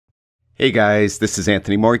Hey guys, this is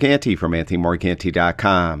Anthony Morganti from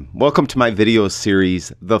AnthonyMorganti.com. Welcome to my video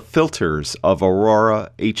series, The Filters of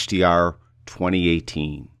Aurora HDR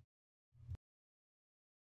 2018.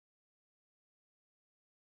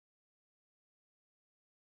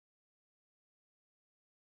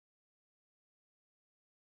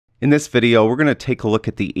 In this video, we're going to take a look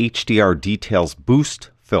at the HDR Details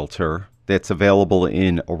Boost filter that's available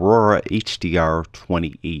in Aurora HDR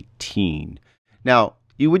 2018. Now,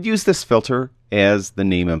 you would use this filter, as the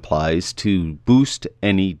name implies, to boost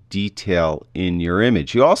any detail in your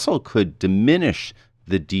image. You also could diminish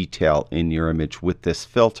the detail in your image with this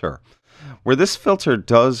filter. Where this filter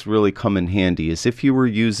does really come in handy is if you were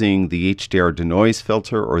using the HDR denoise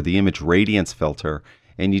filter or the image radiance filter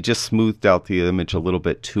and you just smoothed out the image a little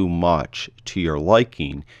bit too much to your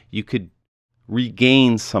liking, you could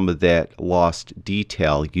regain some of that lost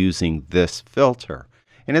detail using this filter.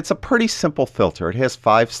 And it's a pretty simple filter. It has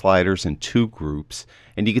 5 sliders in 2 groups,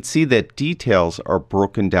 and you can see that details are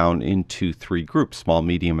broken down into 3 groups, small,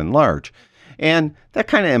 medium, and large. And that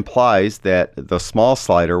kind of implies that the small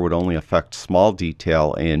slider would only affect small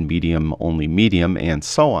detail and medium only medium, and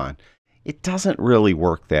so on. It doesn't really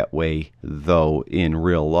work that way, though, in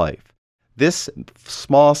real life. This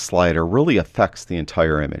small slider really affects the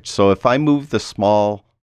entire image. So if I move the small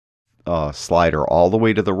slider all the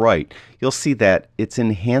way to the right, you'll see that it's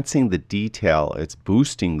enhancing the detail, it's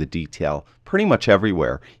boosting the detail pretty much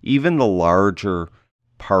everywhere. Even the larger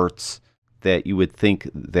parts that you would think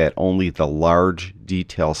that only the large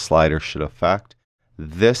detail slider should affect,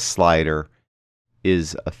 this slider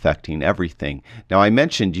is affecting everything. Now, I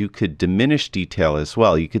mentioned you could diminish detail as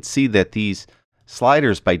well. You could see that these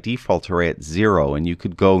sliders by default are at 0, and you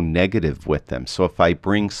could go negative with them. So if I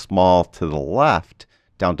bring small to the left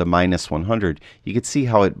down to -100, you can see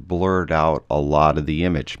how it blurred out a lot of the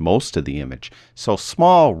image, most of the image. So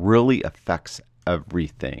small really affects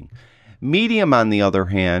everything. Medium, on the other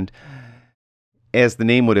hand, as the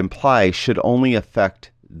name would imply, should only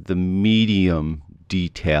affect the medium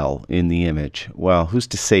detail in the image. Well, who's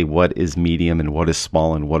to say what is medium and what is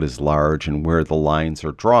small and what is large and where the lines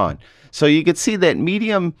are drawn? So you can see that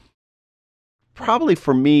medium, probably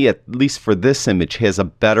for me, at least for this image, has a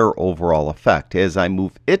better overall effect. As I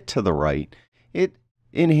move it to the right, it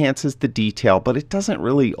enhances the detail, but it doesn't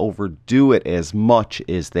really overdo it as much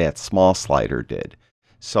as that small slider did.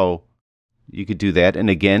 So you could do that. And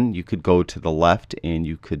again, you could go to the left and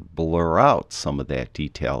you could blur out some of that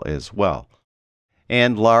detail as well.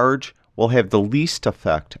 And large will have the least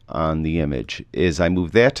effect on the image. As I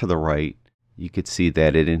move that to the right, you could see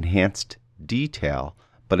that it enhanced detail,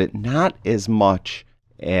 but it not as much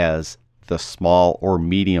as the small or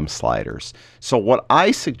medium sliders. So what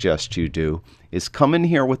I suggest you do is come in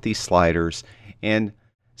here with these sliders and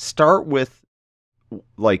start with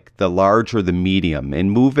like the large or the medium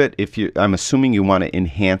and move it. I'm assuming you want to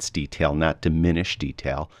enhance detail, not diminish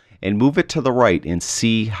detail, and move it to the right and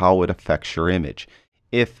see how it affects your image.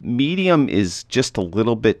 If medium is just a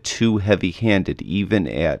little bit too heavy-handed, even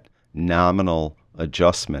at nominal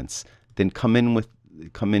adjustments, then come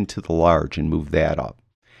into the large and move that up.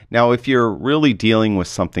 Now, if you're really dealing with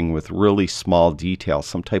something with really small detail,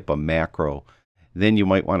 some type of macro, then you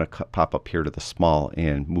might want to pop up here to the small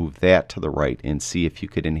and move that to the right and see if you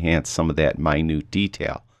could enhance some of that minute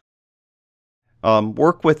detail.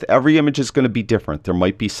 Work with every image is going to be different. There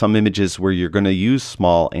might be some images where you're going to use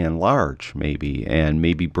small and large maybe, and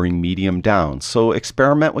maybe bring medium down. So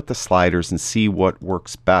experiment with the sliders and see what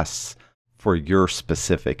works best for your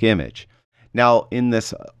specific image. Now, in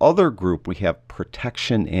this other group, we have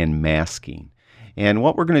protection and masking. And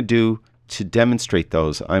what we're going to do to demonstrate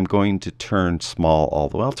those, I'm going to turn small all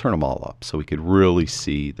the way. I'll turn them all up so we could really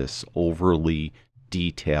see this overly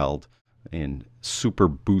detailed and super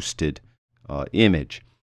boosted image.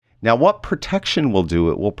 Now, what protection will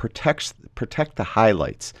do, it will protect the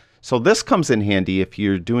highlights. So this comes in handy if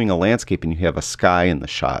you're doing a landscape and you have a sky in the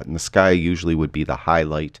shot, and the sky usually would be the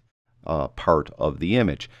highlight part of the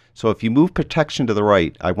image. So if you move protection to the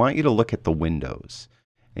right, I want you to look at the windows.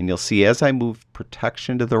 And you'll see as I move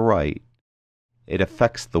protection to the right, it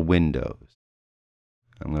affects the windows.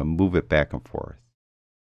 I'm going to move it back and forth.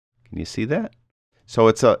 Can you see that? So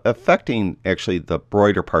it's affecting actually the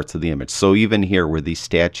brighter parts of the image. So even here where these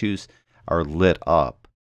statues are lit up,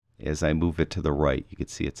 as I move it to the right, you can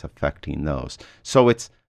see it's affecting those. So it's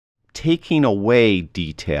taking away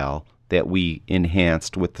detail that we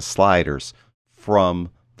enhanced with the sliders from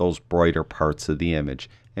those brighter parts of the image.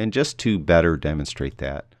 And just to better demonstrate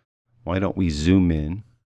that, why don't we zoom in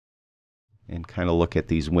and kind of look at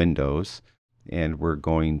these windows, and we're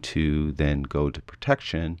going to then go to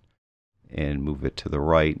protection and move it to the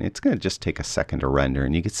right. And it's going to just take a second to render.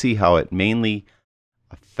 And you can see how it mainly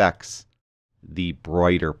affects the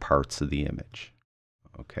brighter parts of the image.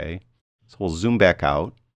 Okay, so we'll zoom back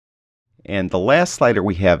out. And the last slider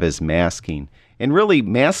we have is masking. And really,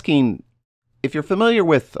 masking, if you're familiar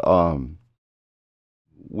with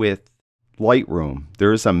Lightroom,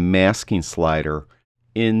 there is a masking slider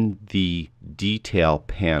in the detail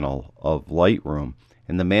panel of Lightroom.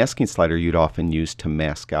 And the masking slider you'd often use to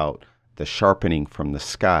mask out the sharpening from the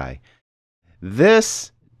sky.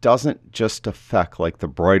 This doesn't just affect like the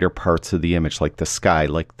brighter parts of the image, like the sky,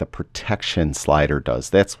 like the protection slider does.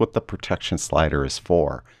 That's what the protection slider is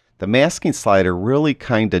for. The masking slider really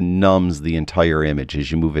kind of numbs the entire image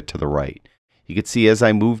as you move it to the right. You can see as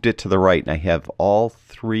I moved it to the right and I have all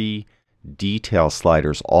three detail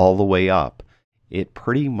sliders all the way up, it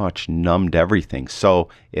pretty much numbed everything. So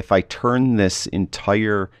if I turn this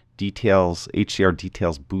entire HDR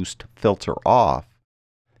details boost filter off,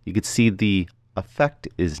 you can see the effect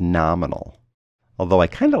is nominal, although I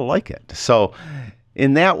kind of like it. So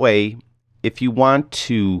in that way, if you want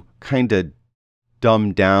to kind of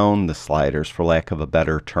dumb down the sliders, for lack of a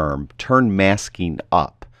better term, turn masking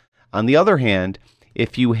up. On the other hand,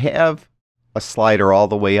 if you have a slider all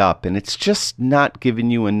the way up and it's just not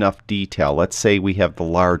giving you enough detail, let's say we have the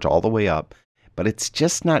large all the way up, but it's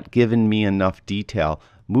just not giving me enough detail,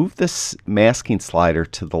 move this masking slider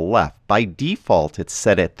to the left. By default, it's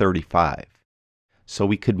set at 35. So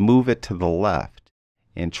we could move it to the left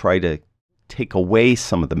and try to take away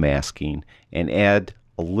some of the masking and add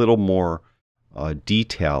a little more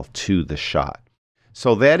detail to the shot.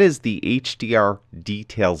 So that is the HDR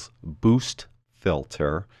Details Boost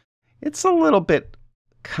filter. It's a little bit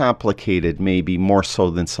complicated, maybe more so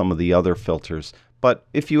than some of the other filters, but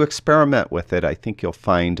if you experiment with it, I think you'll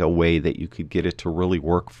find a way that you could get it to really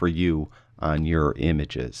work for you on your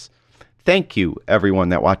images. Thank you, everyone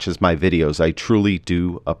that watches my videos. I truly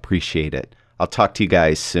do appreciate it. I'll talk to you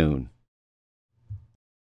guys soon.